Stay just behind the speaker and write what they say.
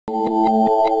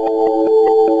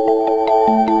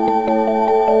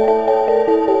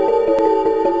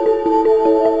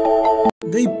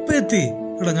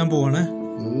എടാ ഞാൻ പോവാണേ.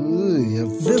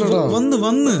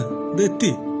 വന്ന്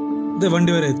എത്തി.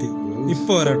 വണ്ടി വരെ എത്തി.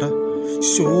 ഇപ്പൊ വരാട്ടാ.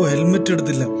 ഷോ ഹെൽമെറ്റ്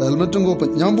എടുത്തില്ല. ഹെൽമെറ്റും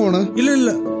കോപ്പൻ. ഞാൻ പോണേ.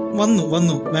 ഇല്ല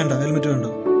വന്നു വേണ്ട, ഹെൽമെറ്റ് വേണ്ട.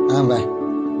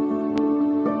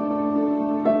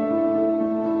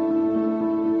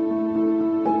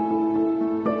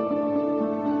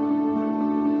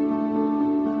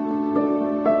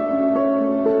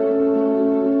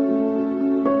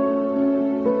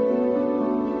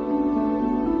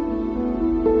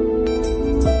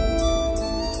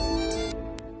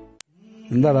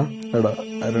 എന്താടാ? എടാ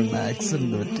അവരുടെ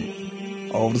ആക്സിഡന്റ് പറ്റി.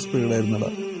 ഓവർ സ്പീഡായിരുന്നടാ.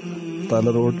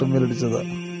 തല റോട്ടും മേലടിച്ചതാ.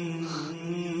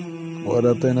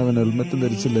 പോരാത്തതിന് അവൻ ഹെൽമെറ്റ്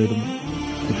ധരിച്ചില്ലായിരുന്നു.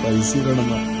 ഇപ്പൊ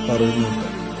ഐസിയിലാണെന്നാ പറയുന്നുണ്ട്.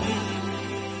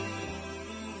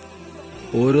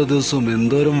 ഓരോ ദിവസവും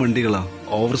എന്തോരം വണ്ടികളാ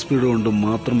ഓവർ സ്പീഡ് കൊണ്ട്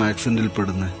മാത്രം ആക്സിഡന്റിൽ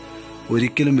പെടുന്നത്.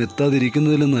 ഒരിക്കലും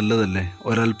എത്താതിരിക്കുന്നതിലും നല്ലതല്ലേ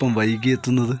ഒരല്പം വൈകി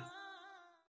എത്തുന്നത്.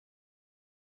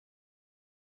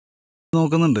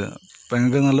 നോക്കുന്നുണ്ട്,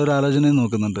 പെങ്ങൾക്ക് നല്ലൊരു ആലോചനയും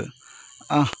നോക്കുന്നുണ്ട്.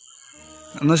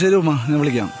 എന്നാ ശരി ഉമ്മ, ഞാൻ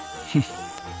വിളിക്കാം.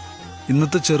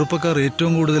 ഇന്നത്തെ ചെറുപ്പക്കാർ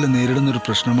ഏറ്റവും കൂടുതൽ നേരിടുന്നൊരു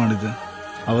പ്രശ്നമാണിത്.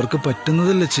 അവർക്ക്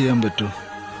പറ്റുന്നതല്ലേ ചെയ്യാൻ പറ്റൂ.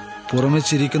 പുറമെ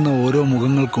ചിരിക്കുന്ന ഓരോ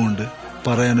മുഖങ്ങൾക്കും ഉണ്ട്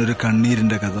പറയാനൊരു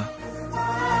കണ്ണീരിന്റെ കഥ.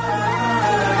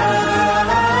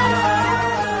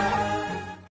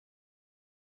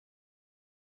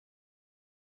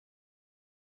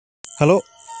 ഹലോ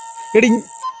എടി,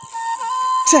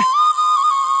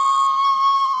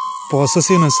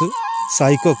 പോസസീവ്നെസ്,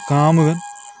 സൈക്കോ, കാമുകൻ,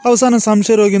 അവസാനം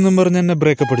സംശയരോഗി എന്നും പറഞ്ഞ് എന്നെ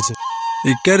ബ്രേക്കപ്പ് അടിച്ച്.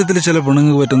 ഇക്കാര്യത്തിൽ ചില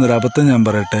പെണ്ണുങ്ങൾക്ക് പറ്റുന്നൊരു അബദ്ധം ഞാൻ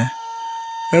പറയട്ടെ.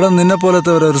 എടാ, നിന്നെ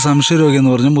പോലത്തെ ഒരു സംശയരോഗി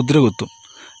എന്ന് പറഞ്ഞ് മുദ്ര കുത്തും.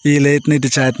 ഈ ലേറ്റ് നൈറ്റ്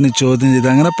ചാറ്റിന് ചോദ്യം ചെയ്ത്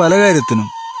അങ്ങനെ പല കാര്യത്തിനും.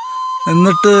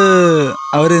 എന്നിട്ട്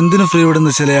അവരെന്തിനു ഫ്രീ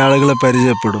വിടുന്ന ചില ആളുകളെ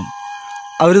പരിചയപ്പെടും.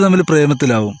 അവർ തമ്മിൽ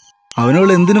പ്രേമത്തിലാവും. അവനവൾ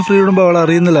എന്തിനു ഫ്രീ വിടുമ്പോൾ അവൾ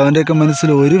അറിയുന്നില്ല അവൻ്റെയൊക്കെ മനസ്സിൽ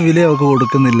ഒരു വില അവൾക്ക്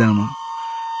കൊടുക്കുന്നില്ല എന്ന്.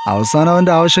 അവസാനം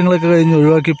അവൻ്റെ ആവശ്യങ്ങളൊക്കെ കഴിഞ്ഞ്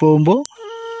ഒഴിവാക്കി പോകുമ്പോൾ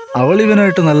അവൾ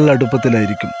ഇവനായിട്ട് നല്ല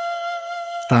അടുപ്പത്തിലായിരിക്കും.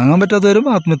 താങ്ങാൻ പറ്റാത്തവരും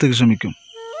ആത്മഹത്യക്ക് ശ്രമിക്കും.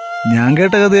 ഞാൻ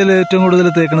കേട്ട കഥയിൽ ഏറ്റവും കൂടുതൽ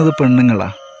തേക്കുന്നത് പെണ്ണുങ്ങളാ.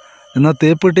 എന്നാൽ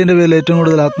തേപ്പെട്ടിൻ്റെ പേരിൽ ഏറ്റവും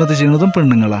കൂടുതൽ ആത്മഹത്യ ചെയ്യുന്നതും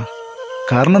പെണ്ണുങ്ങളാ.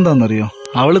 കാരണം എന്താണെന്നറിയോ?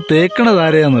 അവൾ തേക്കണത്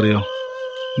ആരെയാണെന്നറിയോ?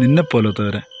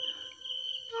 നിന്നെപ്പോലത്തവരെ.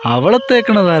 അവളെ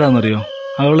തേക്കണത് ആരാന്നറിയോ?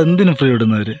 അവൾ എന്തിനും ഫ്രീ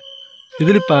വിടുന്നവര്.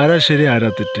 ഇതിലിപ്പോൾ ആരാ ശരി, ആരാ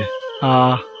തെറ്റ്?